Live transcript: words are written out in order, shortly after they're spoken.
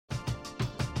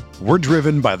We're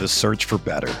driven by the search for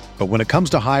better. But when it comes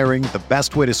to hiring, the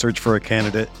best way to search for a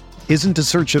candidate isn't to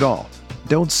search at all.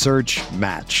 Don't search,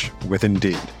 match with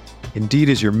Indeed. Indeed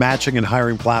is your matching and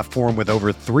hiring platform with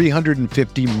over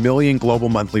 350 million global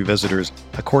monthly visitors,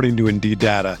 according to Indeed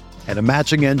data, and a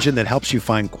matching engine that helps you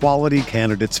find quality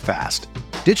candidates fast.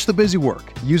 Ditch the busy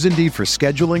work. Use Indeed for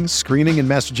scheduling, screening, and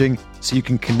messaging so you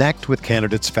can connect with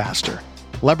candidates faster.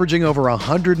 Leveraging over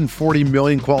 140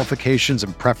 million qualifications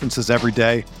and preferences every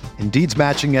day, Indeed's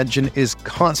matching engine is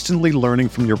constantly learning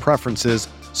from your preferences,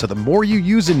 so the more you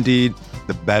use Indeed,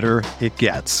 the better it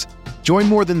gets. Join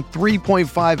more than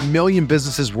 3.5 million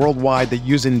businesses worldwide that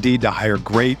use Indeed to hire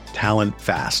great talent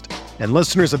fast. And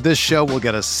listeners of this show will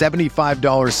get a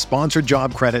 $75 sponsored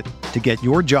job credit to get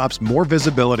your jobs more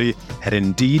visibility at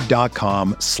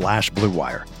Indeed.com/Blue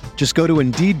Wire. Just go to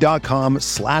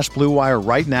Indeed.com/Blue Wire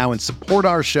right now and support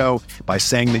our show by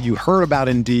saying that you heard about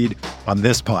Indeed on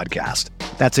this podcast.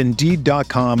 That's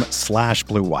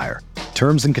Indeed.com/Blue Wire.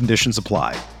 Terms and conditions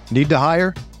apply. Need to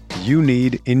hire? You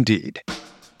need Indeed.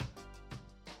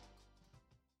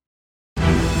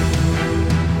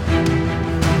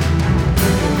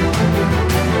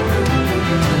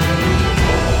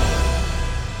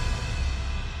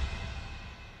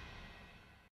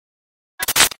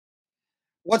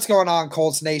 What's going on,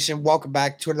 Colts Nation? Welcome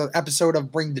back to another episode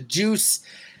of Bring the Juice.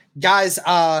 Guys,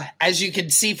 as you can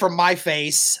see from my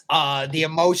face, the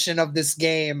emotion of this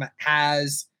game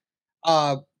has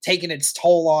taken its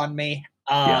toll on me.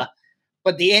 But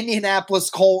the Indianapolis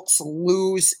Colts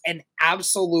lose an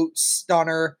absolute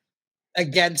stunner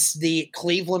against the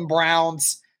Cleveland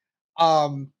Browns.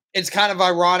 It's kind of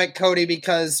ironic, Cody,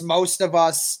 because most of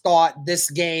us thought this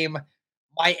game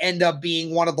might end up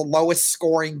being one of the lowest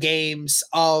scoring games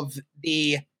of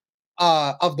the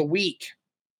week.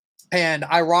 And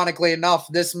ironically enough,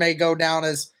 this may go down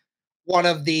as one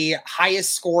of the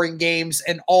highest scoring games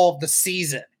in all of the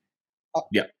season.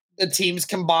 The teams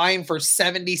combined for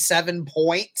 77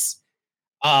 points.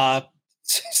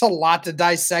 It's a lot to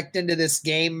dissect into this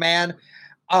game, man.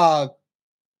 I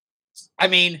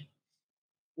mean,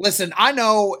 listen, I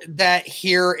know that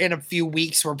here in a few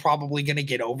weeks, we're probably going to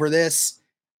get over this.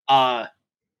 But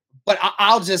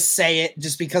I'll just say it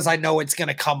just because I know it's going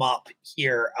to come up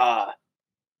here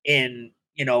in,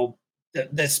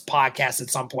 this podcast at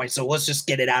some point. So let's just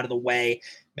get it out of the way,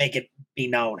 make it be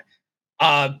known.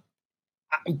 I'm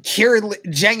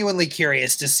genuinely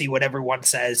curious to see what everyone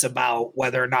says about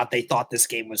whether or not they thought this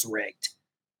game was rigged.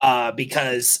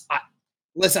 Because,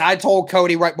 I told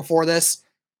Cody right before this,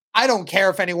 I don't care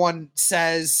if anyone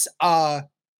says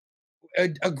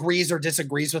agrees or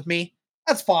disagrees with me.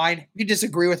 That's fine. If you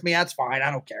disagree with me, that's fine. I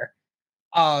don't care.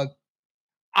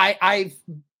 I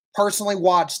personally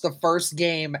watched the first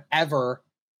game ever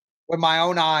with my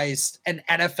own eyes, an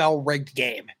NFL rigged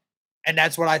game. And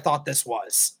that's what I thought this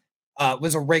was.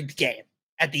 Was a rigged game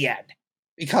at the end.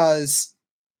 Because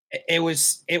it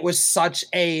was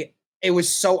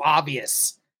so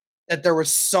obvious that there were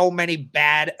so many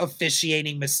bad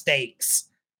officiating mistakes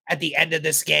at the end of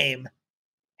this game.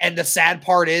 And the sad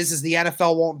part is the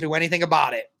NFL won't do anything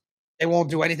about it. They won't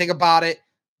do anything about it.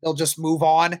 They'll just move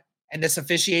on, and this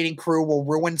officiating crew will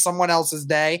ruin someone else's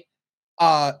day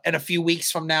in a few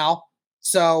weeks from now.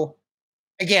 So,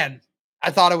 again, I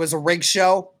thought it was a rigged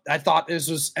show. I thought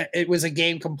it was a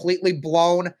game completely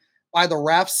blown by the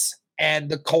refs, and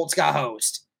the Colts got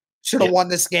hosed. Should have won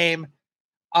this game.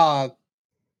 Cody,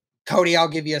 I'll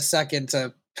give you a second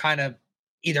to kind of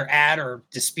either add or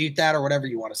dispute that or whatever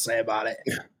you want to say about it.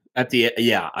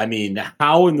 I mean,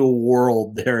 how in the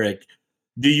world, Derek,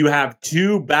 do you have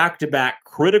two back-to-back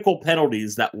critical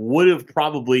penalties that would have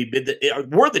probably been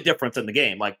were the difference in the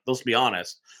game? Like, let's be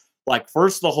honest. Like,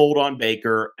 first the hold on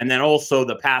Baker, and then also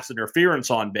the pass interference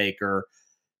on Baker.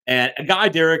 And a guy,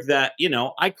 Derek, that,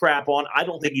 I crap on. I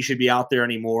don't think he should be out there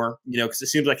anymore, because it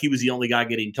seems like he was the only guy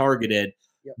getting targeted.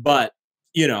 Yep. But,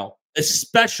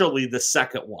 especially the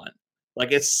second one.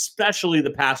 Like, especially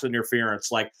the pass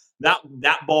interference. Like,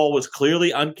 that ball was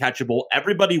clearly uncatchable.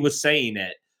 Everybody was saying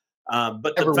it.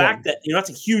 But the fact that, that's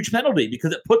a huge penalty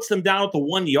because it puts them down at the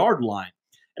 1 yard line.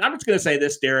 And I'm just going to say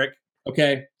this, Derek.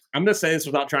 Okay. I'm going to say this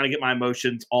without trying to get my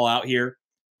emotions all out here.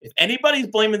 If anybody's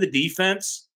blaming the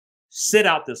defense, sit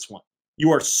out this one.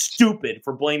 You are stupid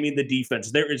for blaming the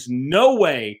defense. There is no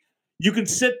way you can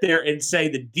sit there and say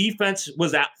the defense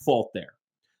was at fault there.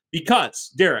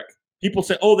 Because, Derek, people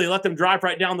say, they let them drive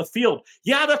right down the field.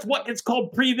 Yeah, that's what it's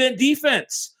called prevent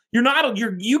defense. You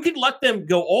can let them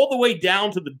go all the way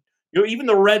down to even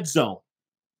the red zone.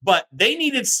 But they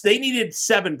needed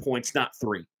 7 points, not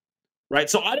 3. Right?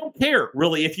 So I don't care,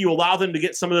 really, if you allow them to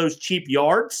get some of those cheap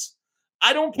yards.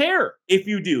 I don't care if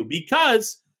you do,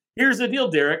 because here's the deal,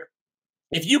 Derek.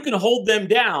 If you can hold them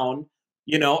down,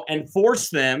 and force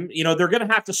them, they're going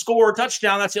to have to score a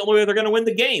touchdown. That's the only way they're going to win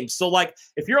the game. So, like,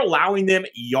 if you're allowing them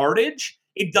yardage,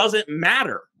 it doesn't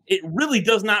matter. It really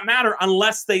does not matter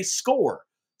unless they score.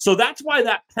 So that's why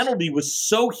that penalty was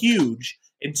so huge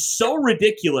and so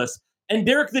ridiculous. And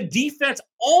Derek, the defense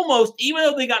almost, even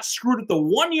though they got screwed at the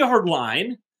 1 yard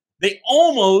line, they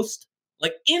almost,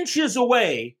 like, inches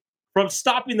away from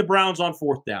stopping the Browns on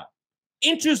fourth down.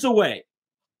 Inches away.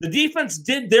 The defense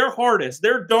did their hardest,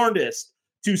 their darndest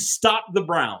to stop the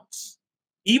Browns,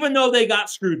 even though they got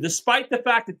screwed. Despite the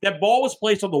fact that that ball was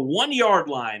placed on the 1 yard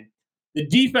line, the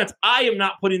defense, I am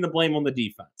not putting the blame on the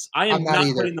defense. I am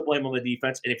not putting the blame on the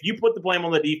defense. And if you put the blame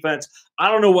on the defense, I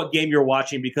don't know what game you're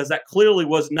watching, because that clearly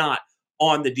was not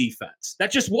on the defense.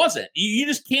 That just wasn't. You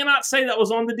just cannot say that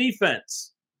was on the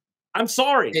defense. I'm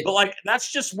sorry, but like,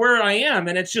 that's just where I am.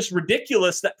 And it's just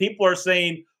ridiculous that people are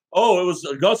saying, oh, it was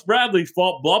Gus Bradley's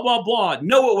fault, blah, blah, blah.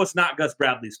 No, it was not Gus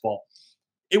Bradley's fault.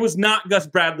 It was not Gus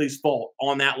Bradley's fault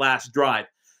on that last drive.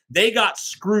 They got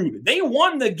screwed. They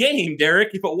won the game,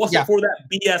 Derek, if it wasn't for that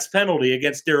BS penalty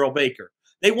against Darrell Baker.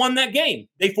 They won that game.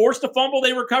 They forced a fumble.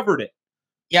 They recovered it.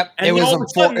 Yep. And it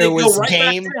was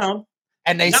game.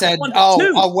 And they said,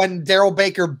 when Darrell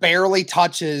Baker barely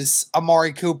touches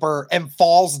Amari Cooper and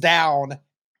falls down,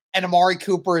 and Amari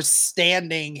Cooper is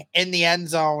standing in the end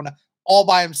zone all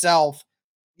by himself,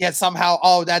 yet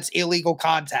somehow, that's illegal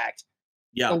contact.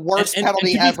 Yeah. The worst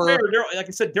penalty ever. Fair, like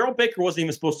I said, Darrell Baker wasn't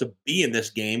even supposed to be in this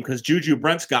game because Juju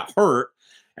Brents got hurt,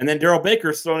 and then Darrell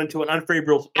Baker's thrown into an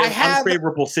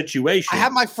unfavorable situation. I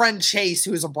have my friend Chase,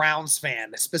 who's a Browns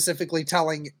fan, specifically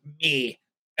telling me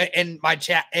in my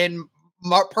chat, in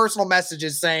my personal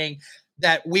messages, saying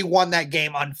that we won that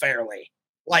game unfairly.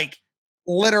 Like,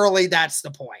 literally, that's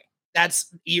the point.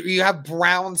 That's you have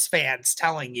Browns fans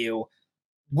telling you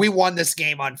we won this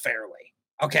game unfairly.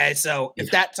 Okay, so if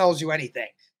that tells you anything.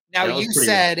 Now, you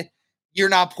said you're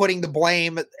not putting the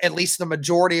blame, at least the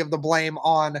majority of the blame,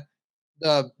 on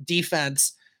the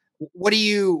defense.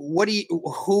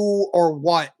 Who or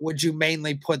what would you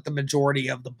mainly put the majority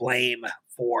of the blame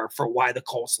for why the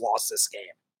Colts lost this game?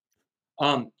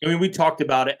 We talked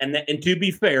about it, and to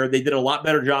be fair, they did a lot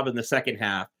better job in the second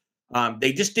half.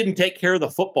 They just didn't take care of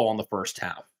the football in the first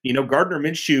half. Gardner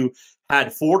Minshew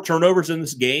had 4 turnovers in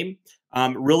this game.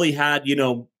 Really had,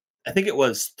 I think it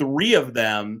was 3 of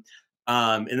them.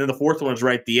 And then the fourth one was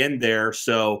right at the end there.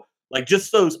 So, like,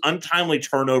 just those untimely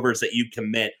turnovers that you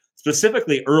commit,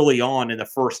 specifically early on in the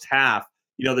first half,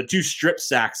 the 2 strip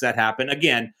sacks that happened.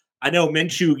 Again, I know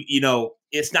Minshew,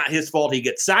 it's not his fault he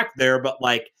gets sacked there, but,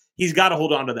 like, he's got to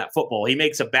hold on to that football. He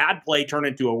makes a bad play turn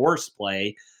into a worse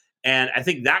play. And I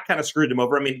think that kind of screwed him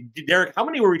over. I mean, Derek, how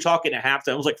many were we talking at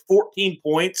halftime? It was like 14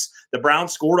 points the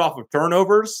Browns scored off of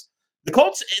turnovers. The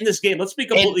Colts in this game, let's be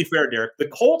completely fair, Derek. The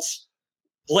Colts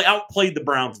outplayed the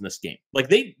Browns in this game. Like,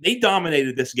 they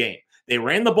dominated this game. They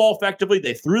ran the ball effectively.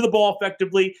 They threw the ball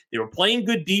effectively. They were playing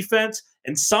good defense.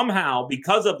 And somehow,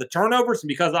 because of the turnovers and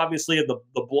because, obviously, of the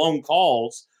blown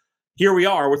calls, here we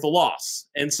are with a loss.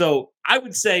 And so I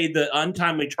would say the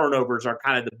untimely turnovers are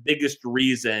kind of the biggest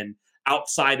reason,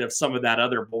 outside of some of that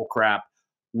other bullcrap,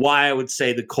 why I would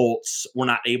say the Colts were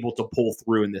not able to pull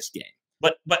through in this game.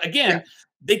 But again,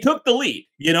 they took the lead,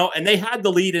 and they had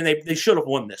the lead, and they should have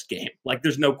won this game. Like,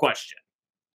 there's no question.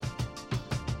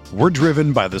 We're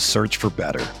driven by the search for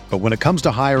better. But when it comes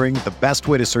to hiring, the best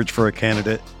way to search for a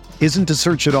candidate isn't to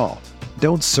search at all.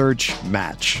 Don't search,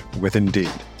 match with Indeed.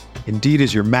 Indeed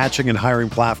is your matching and hiring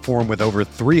platform with over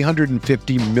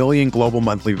 350 million global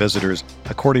monthly visitors,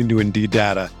 according to Indeed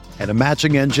data, and a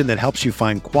matching engine that helps you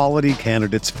find quality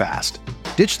candidates fast.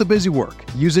 Ditch the busy work.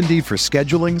 Use Indeed for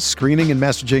scheduling, screening, and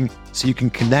messaging so you can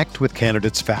connect with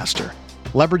candidates faster.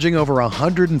 Leveraging over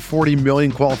 140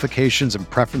 million qualifications and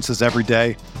preferences every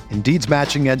day, Indeed's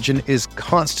matching engine is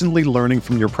constantly learning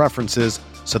from your preferences,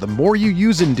 so the more you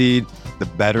use Indeed, the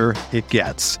better it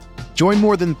gets. Join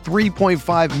more than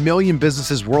 3.5 million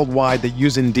businesses worldwide that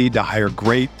use Indeed to hire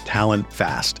great talent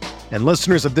fast. And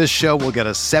listeners of this show will get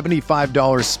a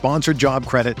 $75 sponsored job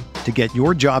credit to get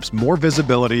your jobs more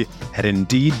visibility at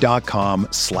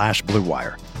Indeed.com/Blue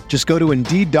Wire. Just go to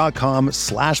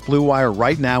Indeed.com/Blue Wire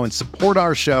right now and support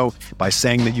our show by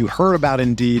saying that you heard about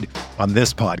Indeed on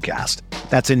this podcast.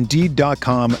 That's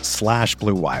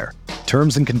Indeed.com/Blue Wire.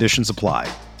 Terms and conditions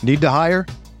apply. Need to hire?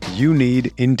 You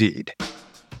need Indeed.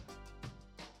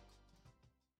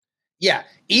 Yeah,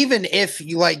 even if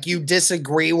you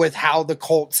disagree with how the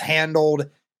Colts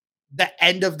handled the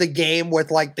end of the game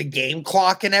with like the game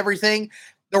clock and everything,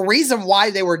 the reason why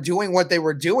they were doing what they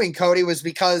were doing, Cody, was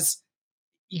because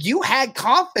you had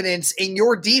confidence in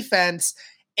your defense,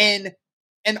 and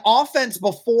an offense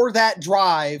before that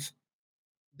drive.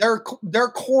 Their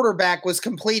quarterback was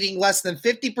completing less than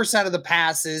 50% of the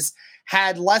passes,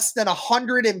 had less than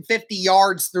 150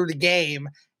 yards through the game,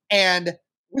 and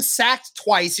was sacked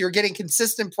twice. You're getting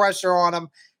consistent pressure on him.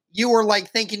 You were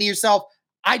like thinking to yourself,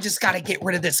 I just got to get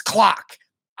rid of this clock.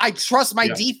 I trust my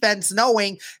defense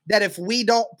knowing that if we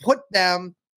don't put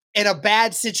them in a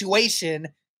bad situation,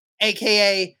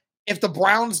 aka if the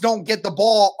Browns don't get the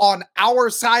ball on our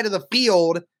side of the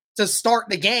field to start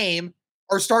the game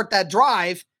or start that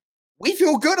drive, we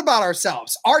feel good about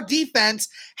ourselves. Our defense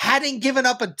hadn't given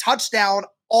up a touchdown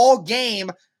all game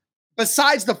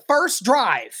besides the first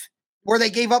drive where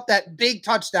they gave up that big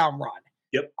touchdown run.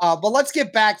 Yep. But let's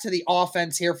get back to the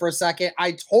offense here for a second.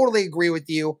 I totally agree with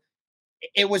you.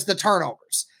 It was the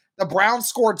turnovers. The Browns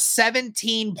scored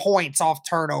 17 points off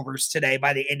turnovers today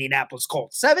by the Indianapolis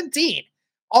Colts. 17.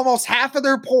 Almost half of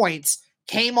their points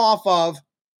came off of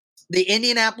the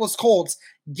Indianapolis Colts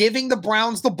giving the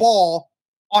Browns the ball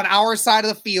on our side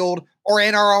of the field or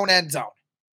in our own end zone.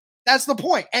 That's the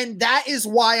point. And that is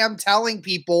why I'm telling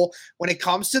people when it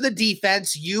comes to the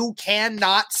defense, you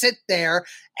cannot sit there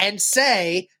and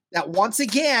say that once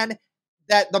again,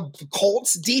 that the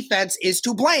Colts defense is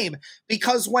to blame,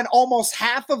 because when almost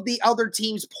half of the other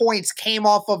team's points came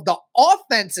off of the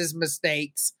offense's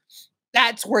mistakes,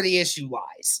 that's where the issue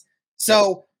lies.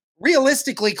 So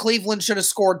realistically, Cleveland should have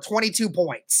scored 22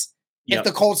 points if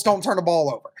the Colts don't turn the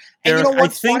ball over. And you know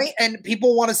what's funny? And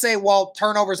people want to say, well,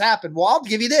 turnovers happen. Well, I'll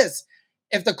give you this.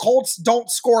 If the Colts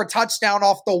don't score a touchdown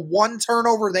off the one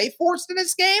turnover they forced in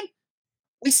this game,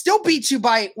 we still beat you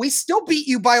by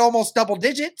almost double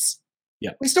digits.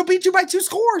 Yeah. We still beat you by 2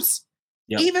 scores,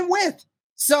 even with.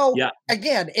 So,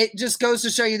 again, it just goes to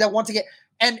show you that once again,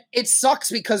 and it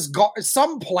sucks because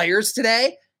some players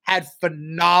today had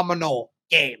phenomenal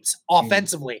games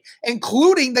offensively,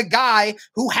 including the guy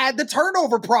who had the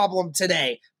turnover problem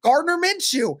today, Gardner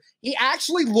Minshew. He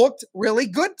actually looked really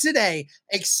good today,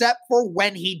 except for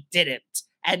when he didn't.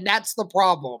 And that's the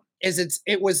problem, is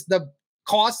it was the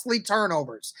costly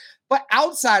turnovers. But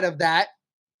outside of that,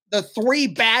 the 3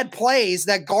 bad plays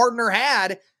that Gardner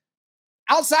had,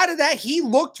 outside of that, he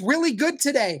looked really good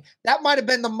today. That might have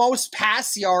been the most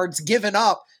pass yards given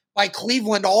up by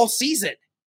Cleveland all season.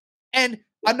 And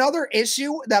another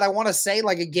issue that I want to say,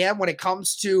 like, again, when it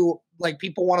comes to, like,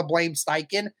 people want to blame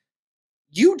Steichen,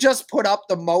 you just put up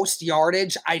the most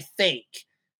yardage, I think,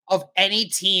 of any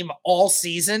team all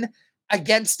season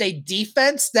against a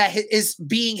defense that is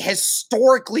being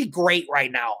historically great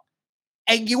right now.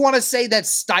 And you want to say that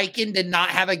Steichen did not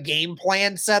have a game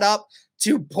plan set up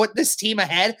to put this team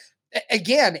ahead?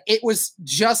 Again, it was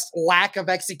just lack of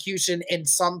execution in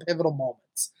some pivotal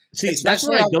moments. See, that's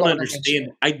what I don't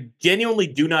understand. I genuinely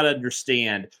do not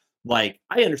understand. Like,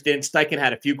 I understand Steichen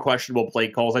had a few questionable play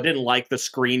calls. I didn't like the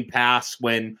screen pass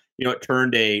when, it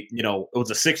turned it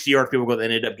was a 60-yard field goal that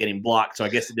ended up getting blocked. So I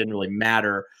guess it didn't really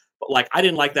matter. But, like, I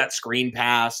didn't like that screen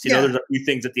pass. There's a few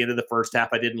things at the end of the first half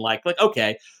I didn't like. Like,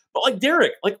 okay. But, like,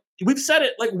 Derek, like, we've said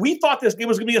it. Like, we thought this game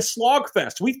was going to be a slog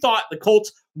fest. We thought the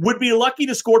Colts would be lucky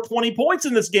to score 20 points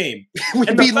in this game.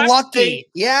 We'd be lucky.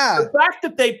 The fact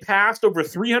that they passed over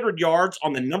 300 yards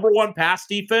on the number 1 pass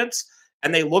defense,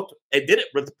 and they did it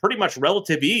with pretty much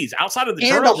relative ease outside of the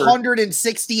turnovers. And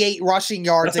 168 rushing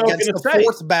yards against the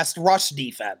 4th best rush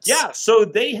defense. Yeah, so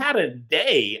they had a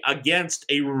day against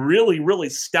a really, really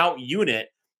stout unit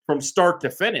from start to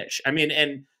finish. I mean,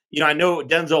 and I know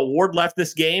Denzel Ward left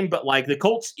this game, but like the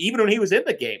Colts, even when he was in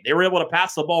the game, they were able to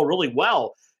pass the ball really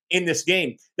well in this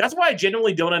game. That's why I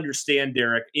genuinely don't understand,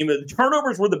 Derek. The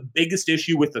turnovers were the biggest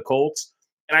issue with the Colts.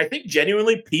 And I think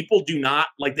genuinely people do not,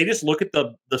 like, they just look at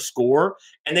the score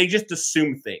and they just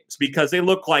assume things because they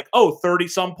look like,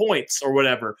 30-some points or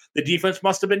whatever. The defense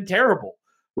must have been terrible,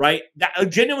 right? I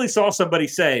genuinely saw somebody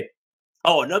say,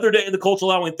 another day the Colts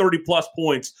allowing 30-plus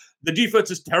points. The defense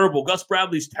is terrible. Gus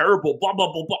Bradley's terrible, blah,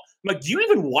 blah, blah, blah. I'm like, do you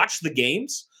even watch the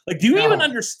games? Like, do you even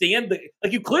understand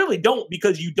you clearly don't,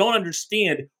 because you don't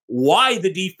understand why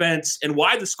the defense and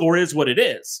why the score is what it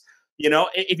is.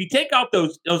 If you take out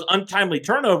those untimely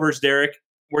turnovers, Derek,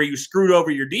 where you screwed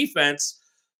over your defense,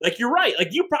 like, you're right. Like,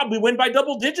 you probably win by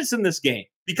double digits in this game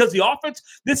because the offense,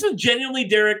 this is genuinely,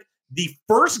 Derek, the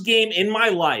first game in my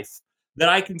life that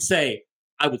I can say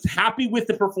I was happy with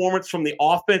the performance from the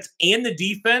offense and the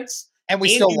defense. And we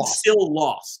still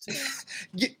lost.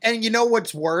 And you know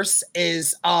what's worse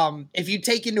is if you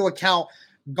take into account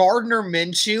Gardner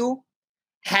Minshew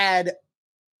had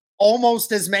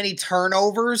almost as many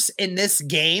turnovers in this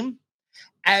game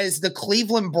as the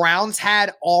Cleveland Browns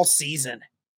had all season.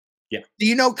 Yeah. Do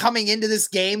you know coming into this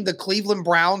game, the Cleveland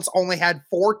Browns only had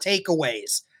 4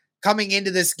 takeaways coming into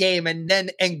this game,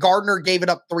 and Gardner gave it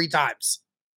up 3 times.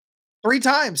 3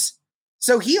 times.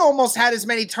 So he almost had as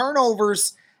many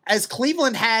turnovers as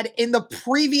Cleveland had in the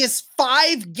previous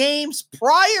 5 games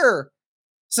prior.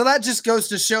 So that just goes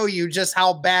to show you just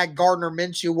how bad Gardner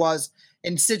Minshew was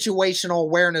in situational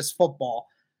awareness football.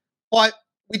 But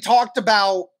we talked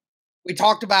about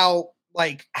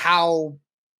like how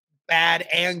bad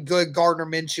and good Gardner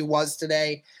Minshew was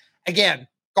today. Again,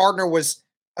 Gardner was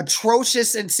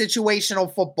atrocious in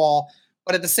situational football,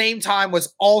 but at the same time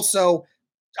was also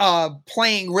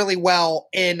playing really well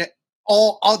in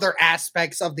all other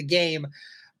aspects of the game.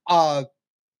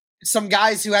 Some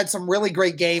guys who had some really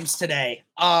great games today.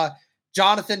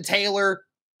 Jonathan Taylor,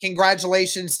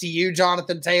 congratulations to you,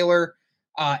 Jonathan Taylor.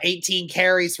 18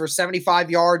 carries for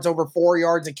 75 yards, over 4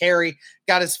 yards a carry.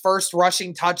 Got his first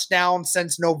rushing touchdown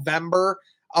since November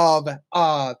of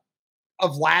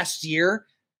last year.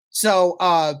 So,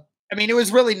 I mean, it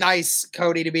was really nice,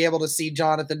 Cody, to be able to see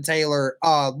Jonathan Taylor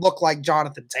look like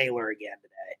Jonathan Taylor again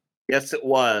today. Yes, it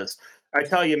was. I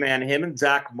tell you, man, him and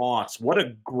Zach Moss, what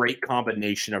a great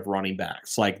combination of running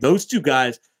backs. Like those two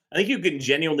guys, I think you can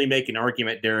genuinely make an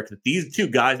argument, Derek, that these two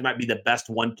guys might be the best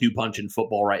 1-2 punch in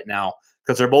football right now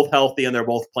because they're both healthy and they're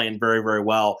both playing very, very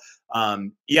well.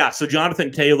 So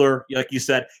Jonathan Taylor, like you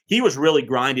said, he was really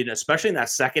grinding, especially in that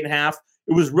second half.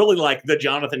 It was really like the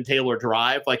Jonathan Taylor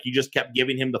drive. Like you just kept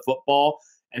giving him the football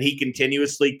and he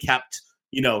continuously kept,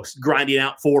 grinding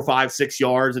out 4, 5, 6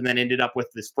 yards and then ended up with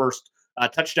this first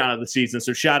touchdown of the season.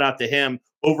 So shout out to him.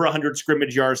 Over 100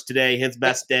 scrimmage yards today, his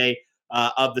best day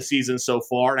of the season so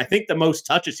far. And I think the most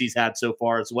touches he's had so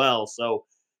far as well. So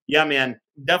yeah, man,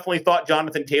 definitely thought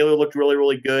Jonathan Taylor looked really,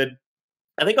 really good.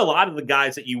 I think a lot of the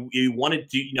guys that you wanted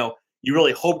to, you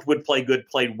really hoped would play good,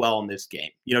 played well in this game.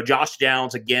 Josh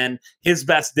Downs, again, his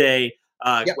best day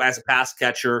as a pass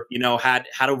catcher, had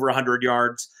over 100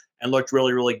 yards and looked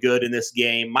really, really good in this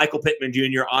game. Michael Pittman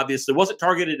Jr. obviously wasn't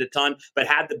targeted a ton, but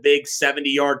had the big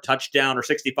 70-yard touchdown or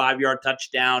 65-yard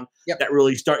touchdown that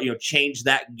really changed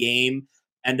that game.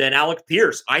 And then Alec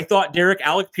Pierce. I thought, Derek,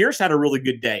 Alec Pierce had a really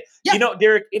good day. Yeah.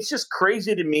 Derek, it's just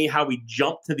crazy to me how we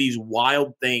jump to these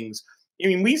wild things. I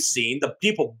mean, we've seen the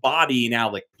people bodying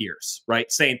Alec Pierce,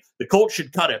 right? Saying the Colts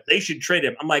should cut him. They should trade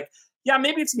him. I'm like, yeah,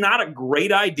 maybe it's not a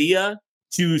great idea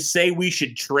to say we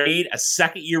should trade a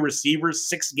second-year receiver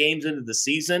 6 games into the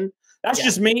season. That's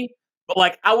just me.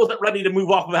 But, I wasn't ready to move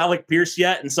off of Alec Pierce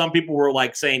yet, and some people were,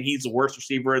 saying he's the worst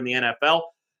receiver in the NFL.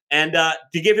 And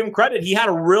to give him credit, he had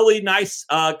a really nice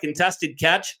contested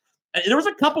catch. And there was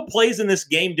a couple plays in this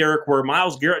game, Derek, where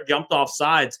Myles Garrett jumped off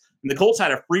sides, and the Colts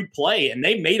had a free play, and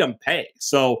they made him pay.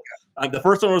 So the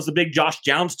first one was the big Josh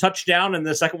Downs touchdown, and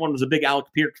the second one was a big Alec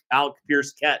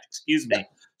Pierce catch. Excuse me.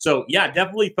 So, yeah,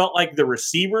 definitely felt like the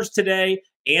receivers today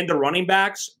and the running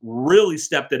backs really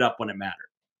stepped it up when it mattered.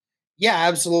 Yeah,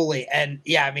 absolutely. And,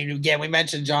 yeah, I mean, again, we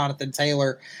mentioned Jonathan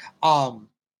Taylor.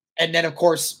 And then, of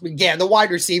course, again, the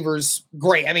wide receivers,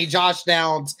 great. I mean, Josh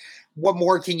Downs, what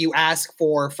more can you ask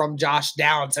for from Josh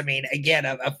Downs? I mean, again,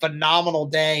 a phenomenal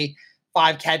day,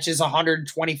 5 catches,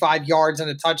 125 yards,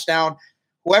 and a touchdown.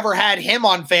 Whoever had him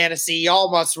on fantasy, y'all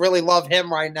must really love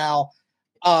him right now.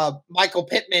 Michael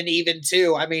Pittman even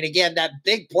too. I mean, again, that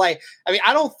big play. I mean,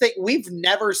 I don't think we've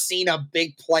never seen a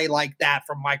big play like that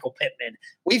from Michael Pittman.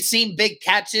 We've seen big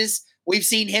catches. We've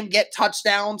seen him get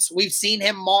touchdowns. We've seen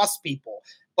him moss people,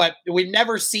 but we've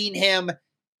never seen him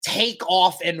take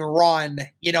off and run,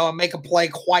 and make a play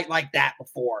quite like that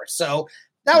before. So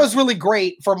that was really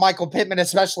great for Michael Pittman,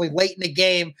 especially late in the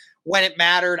game when it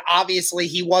mattered. Obviously,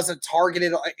 he wasn't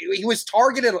targeted. He was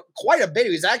targeted quite a bit.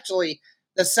 He was actually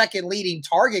the second leading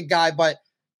target guy, but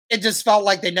it just felt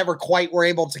like they never quite were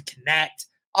able to connect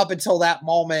up until that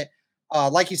moment.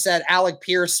 Like you said, Alec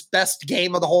Pierce, best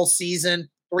game of the whole season,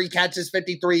 3 catches,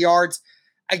 53 yards.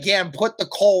 Again, put the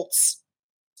Colts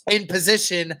in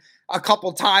position a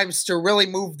couple times to really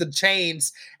move the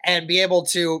chains and be able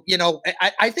to,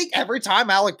 I think every time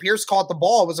Alec Pierce caught the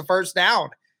ball, it was a first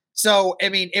down. So, I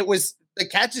mean, it was the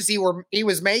catches he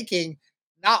was making,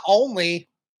 not only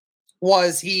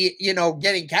was he,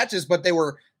 getting catches, but they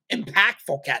were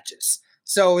impactful catches.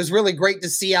 So it was really great to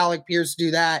see Alec Pierce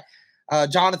do that.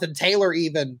 Jonathan Taylor,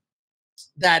 even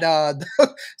that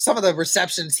some of the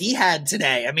receptions he had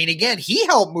today. I mean, again, he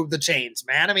helped move the chains,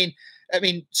 man. I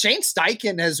mean, Shane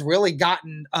Steichen has really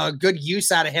gotten good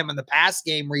use out of him in the pass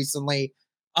game recently.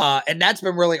 And that's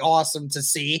been really awesome to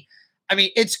see. I mean,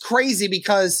 it's crazy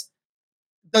because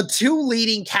the 2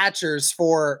 leading catchers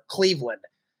for Cleveland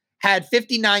had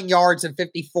 59 yards and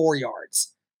 54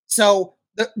 yards. So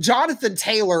Jonathan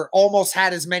Taylor almost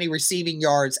had as many receiving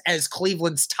yards as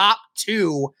Cleveland's top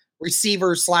 2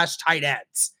 receivers / tight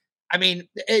ends. I mean,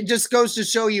 it just goes to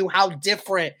show you how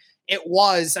different it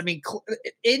was. I mean,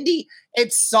 Indy,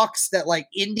 it sucks that like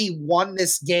Indy won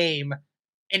this game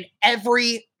in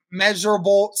every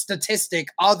measurable statistic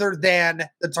other than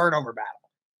the turnover battle.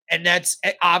 And that's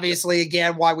obviously,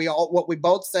 again, why what we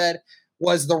both said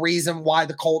was the reason why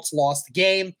the Colts lost the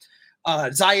game.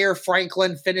 Zaire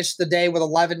Franklin finished the day with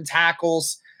 11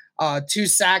 tackles, 2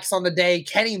 sacks on the day.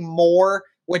 Kenny Moore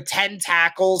with 10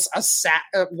 tackles,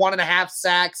 1.5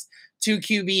 sacks, 2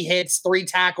 QB hits, 3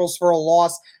 tackles for a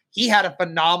loss. He had a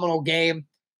phenomenal game.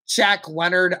 Shaq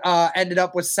Leonard ended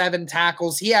up with 7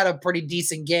 tackles. He had a pretty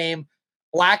decent game.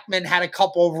 Blackman had a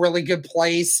couple of really good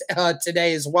plays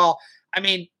today as well. I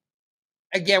mean,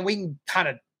 again, we can kind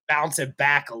of bounce it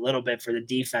back a little bit for the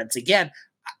defense. Again,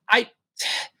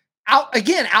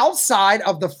 outside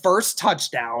of the first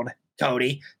touchdown,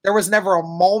 Cody, there was never a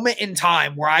moment in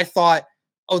time where I thought,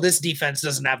 oh, this defense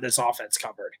doesn't have this offense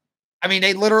covered. I mean,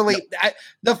 they literally,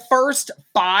 the first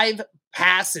 5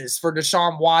 passes for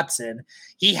Deshaun Watson,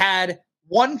 he had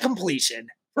 1 completion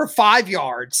for 5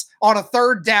 yards on a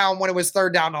 3rd down when it was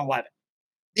 3rd down and 11.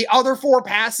 The other 4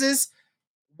 passes,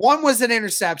 1 was an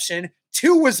interception,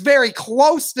 2 was very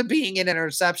close to being an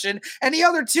interception, and the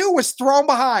other 2 was thrown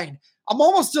behind. I'm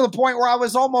almost to the point where I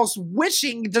was almost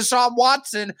wishing Deshaun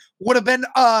Watson would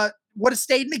have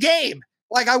stayed in the game.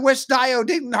 Like, I wish Dio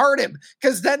didn't hurt him,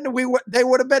 because then they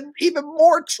would have been even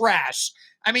more trash.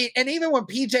 I mean, and even when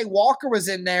PJ Walker was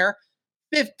in there,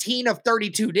 15 of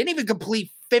 32, didn't even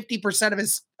complete 50% of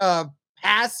his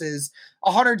passes,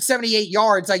 178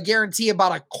 yards. I guarantee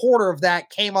about a quarter of that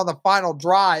came on the final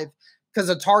drive because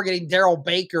of targeting Darrell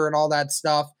Baker and all that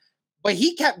stuff. But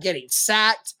he kept getting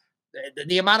sacked.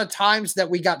 The amount of times that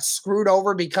we got screwed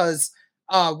over because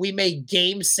we made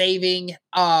game-saving.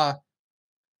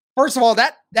 First of all,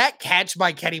 that catch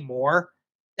by Kenny Moore,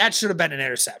 that should have been an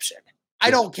interception. I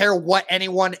don't care what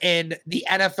anyone in the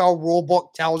NFL rule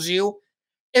book tells you.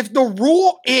 If the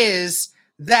rule is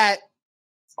that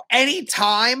any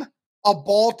time a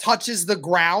ball touches the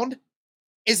ground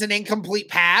is an incomplete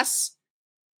pass,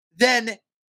 then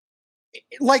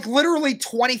like literally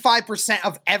 25%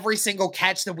 of every single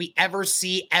catch that we ever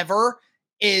see ever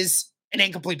is an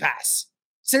incomplete pass.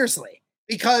 Seriously,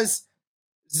 because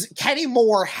Kenny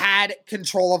Moore had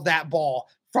control of that ball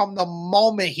from the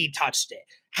moment he touched it,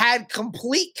 had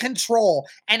complete control,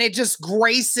 and it just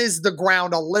graces the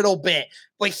ground a little bit,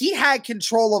 but he had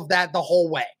control of that the whole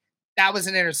way. That was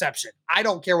an interception. I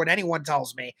don't care what anyone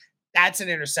tells me. That's an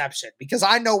interception because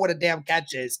I know what a damn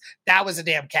catch is. That was a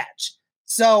damn catch.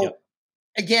 So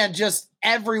again, just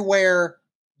everywhere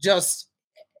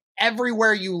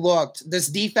you looked, this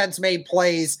defense made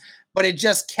plays, but it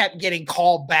just kept getting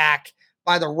called back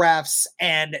by the refs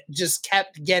and just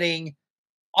kept getting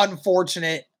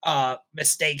unfortunate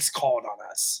mistakes called on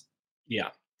us.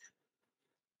 Yeah,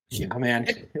 man,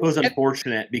 it was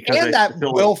unfortunate because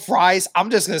Will Fries. I'm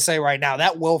just gonna say right now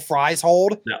that Will Fries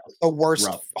hold, the worst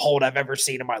hold I've ever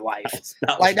seen in my life.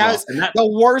 That was the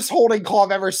worst holding call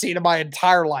I've ever seen in my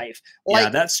entire life.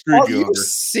 Like, that screwed you over. Are you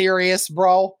serious,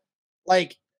 bro?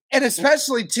 Like, and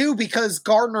especially too because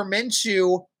Gardner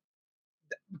Minshew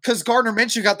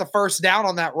got the first down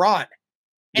on that run,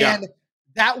 and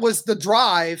that was the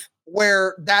drive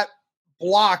where that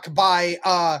block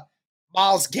by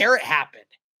Myles Garrett happened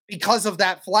because of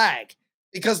that flag.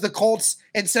 Because the Colts,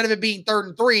 instead of it being 3rd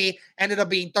and 3, ended up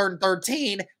being 3rd and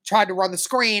 13, tried to run the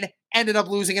screen, ended up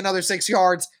losing another 6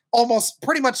 yards, almost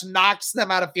pretty much knocks them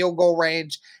out of field goal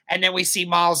range. And then we see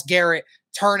Myles Garrett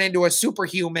turn into a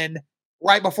superhuman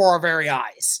right before our very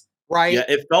eyes, right? Yeah,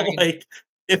 it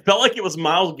felt like it was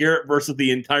Myles Garrett versus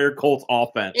the entire Colts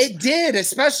offense. It did,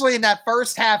 especially in that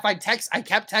first half. I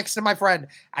kept texting my friend.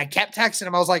 I kept texting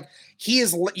him. I was like,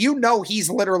 he's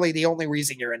literally the only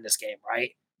reason you're in this game,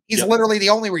 right? He's literally the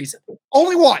only reason.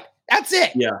 Only one. That's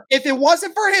it. Yeah. If it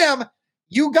wasn't for him,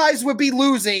 you guys would be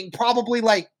losing probably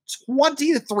like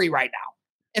 20-3 right now.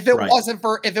 If it wasn't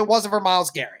for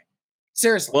Myles Garrett.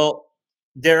 Seriously. Well,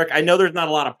 Derek, I know there's not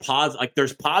a lot of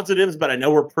there's positives, but I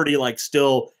know we're pretty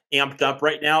still amped up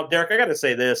right now. Derek, I got to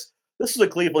say this. This is a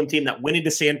Cleveland team that went into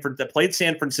that played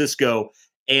San Francisco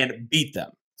and beat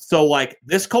them. So,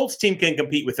 this Colts team can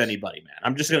compete with anybody, man.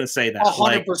 I'm just going to say that.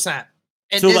 100%.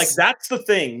 That's the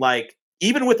thing.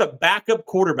 Even with a backup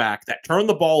quarterback that turned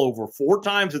the ball over 4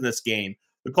 times in this game,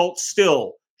 the Colts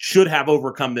still should have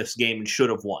overcome this game and should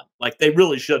have won. They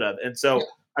really should have. And so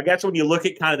I guess when you look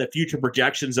at kind of the future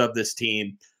projections of this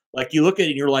team, you look at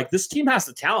it and you're like, this team has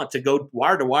the talent to go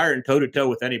wire to wire and toe to toe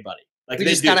with anybody. Like we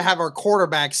just got to have our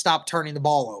quarterback stop turning the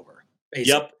ball over.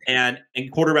 Basically. Yep, and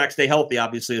quarterbacks stay healthy,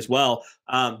 obviously, as well.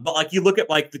 But like you look at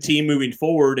like the team moving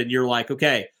forward, and you're like,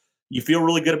 okay, you feel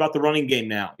really good about the running game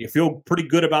now. You feel pretty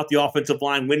good about the offensive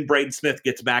line when Braden Smith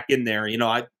gets back in there. You know,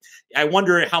 I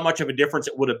wonder how much of a difference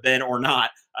it would have been or not.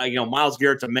 You know, Myles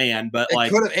Garrett's a man, but it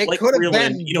like it could have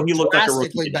been, you know, he looked like a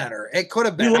rookie better. It could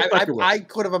have been. I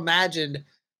could have imagined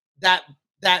that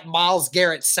Myles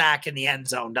Garrett sack in the end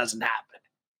zone doesn't happen.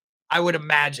 I would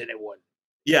imagine it would.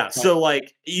 Yeah, so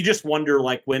like you just wonder,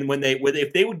 like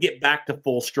if they would get back to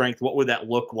full strength, what would that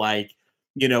look like?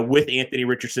 You know, with Anthony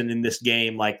Richardson in this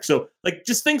game, like so, like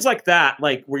just things like that,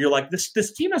 like where you're like,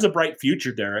 this team has a bright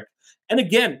future, Derek. And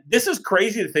again, this is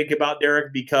crazy to think about,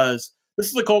 Derek, because this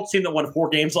is the Colts team that won 4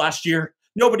 games last year.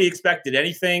 Nobody expected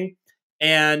anything,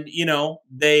 and you know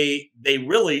they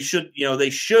really should, you know, they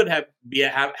should have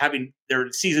having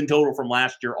their season total from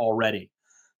last year already.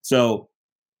 So.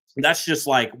 That's just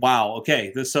like, wow.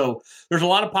 Okay. So there's a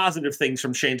lot of positive things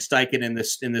from Shane Steichen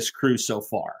in this crew so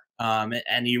far.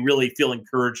 And you really feel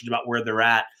encouraged about where they're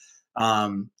at.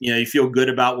 You know, you feel good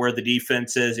about where the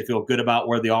defense is. You feel good about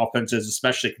where the offense is,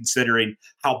 especially considering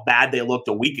how bad they looked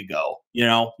a week ago. You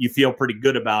know, you feel pretty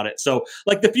good about it. So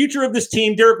like the future of this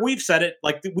team, Derek, we've said it,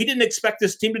 like we didn't expect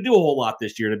this team to do a whole lot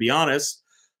this year, to be honest.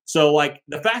 So like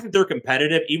the fact that they're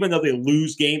competitive, even though they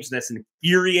lose games, and that's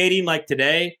infuriating like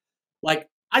today, like,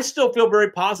 I still feel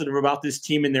very positive about this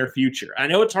team and their future. I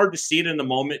know it's hard to see it in the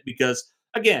moment because,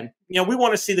 again, you know, we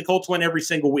want to see the Colts win every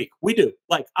single week. We do.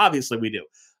 Like, obviously we do.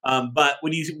 But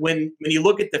when you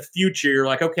look at the future, you're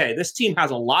like, okay, this team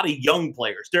has a lot of young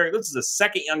players. Derek, this is the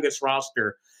second youngest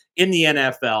roster in the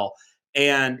NFL.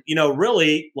 And, you know,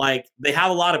 really, like, they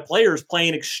have a lot of players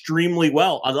playing extremely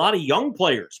well, a lot of young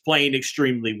players playing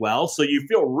extremely well. So you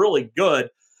feel really good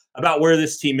about where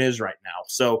this team is right now.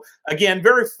 So again,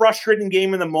 very frustrating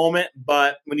game in the moment,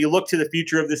 but when you look to the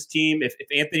future of this team, if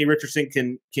Anthony Richardson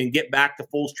can get back to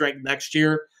full strength next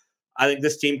year, I think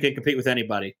this team can compete with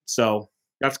anybody. So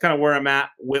that's kind of where I'm at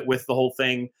with the whole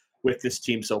thing with this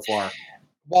team so far.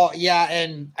 Well, yeah,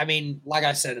 and I mean, like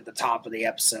I said at the top of the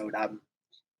episode,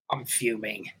 I'm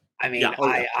fuming. I mean, yeah,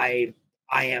 I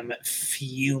am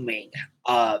fuming.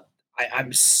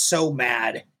 I'm so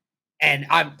mad, and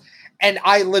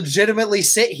I legitimately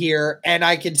sit here and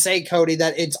I can say, Cody,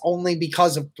 that it's only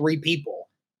because of 3 people.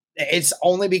 It's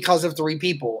only because of 3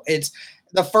 people. It's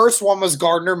the first one was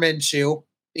Gardner Minshew,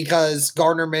 because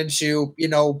Gardner Minshew, you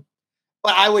know,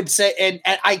 but I would say, and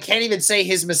I can't even say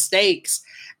his mistakes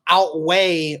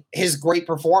outweigh his great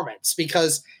performance,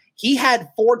 because he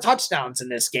had 4 touchdowns in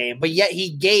this game, but yet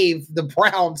he gave the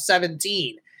Browns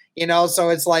 17, you know, so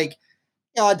it's like,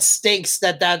 you know, it stinks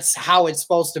that that's how it's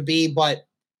supposed to be, but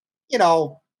you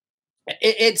know,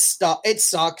 it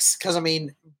sucks because, I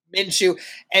mean, Minshew,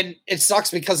 and it sucks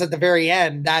because at the very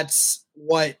end, that's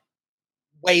what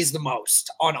weighs the most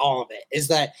on all of it, is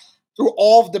that through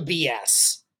all of the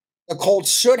BS, the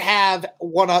Colts should have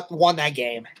won that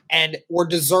game and were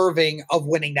deserving of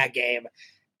winning that game.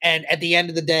 And at the end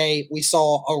of the day, we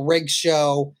saw a rigged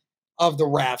show of the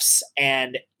refs,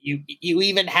 and you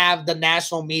even have the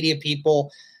national media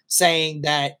people saying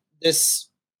that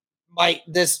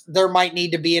there might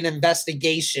need to be an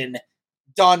investigation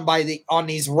done on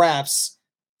these refs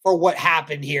for what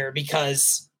happened here,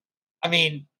 because I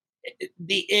mean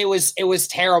it was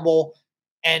terrible.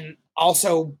 And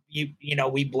also you know,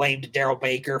 we blamed Darrell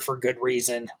Baker for good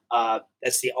reason.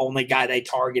 That's the only guy they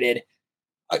targeted.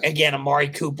 Again, Amari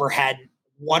Cooper had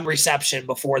 1 reception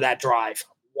before that drive,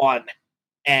 1,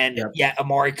 and yet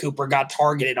Amari Cooper got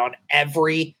targeted on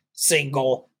every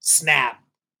single snap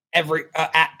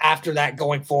after that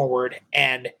going forward,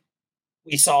 and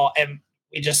we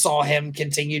just saw him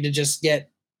continue to just get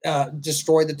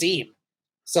destroy the team.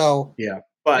 So yeah,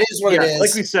 but it is what it is.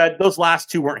 Like we said, those last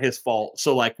 2 weren't his fault.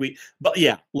 So like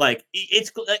like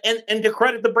it's and to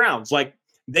credit the Browns, like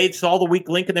they saw the weak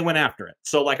link and they went after it.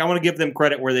 So like I want to give them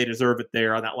credit where they deserve it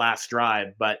there on that last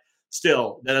drive, but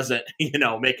still that doesn't, you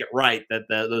know, make it right that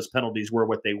those penalties were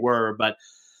what they were. But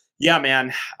yeah,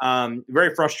 man,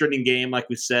 very frustrating game, like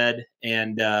we said,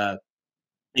 and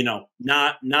you know,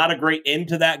 not a great end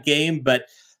to that game. But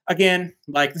again,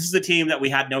 like this is a team that we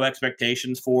had no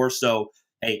expectations for. So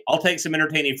hey, I'll take some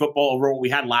entertaining football over what we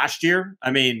had last year. I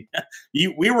mean,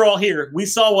 we were all here. We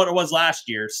saw what it was last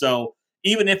year. So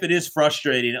even if it is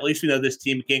frustrating, at least we know this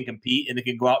team can compete and they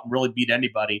can go out and really beat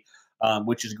anybody,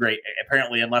 which is great.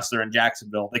 Apparently, unless they're in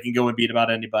Jacksonville, they can go and beat about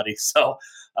anybody. So,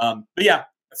 but yeah.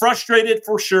 Frustrated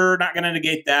for sure, not going to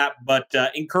negate that, but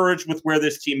encouraged with where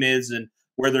this team is and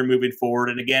where they're moving forward.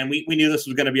 And again, we knew this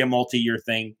was going to be a multi-year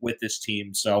thing with this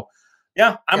team. So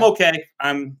Yeah, I'm okay.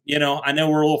 I know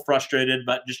we're a little frustrated,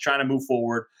 but just trying to move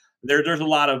forward. There's a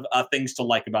lot of things to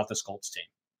like about this Colts team.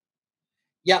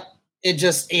 Yep.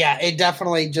 It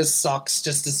definitely just sucks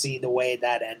just to see the way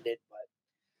that ended.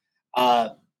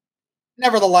 But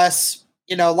nevertheless,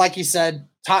 like you said,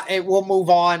 we'll move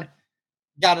on.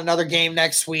 Got another game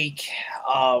next week.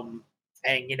 And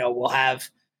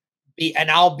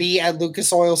I'll be at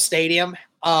Lucas Oil Stadium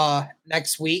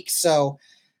next week. So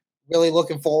really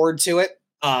looking forward to it.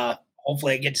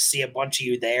 Hopefully I get to see a bunch of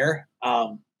you there.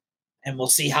 And we'll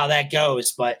see how that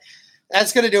goes. But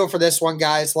that's going to do it for this one,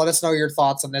 guys. Let us know your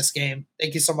thoughts on this game.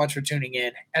 Thank you so much for tuning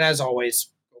in. And as always,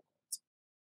 go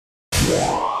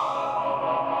Colts.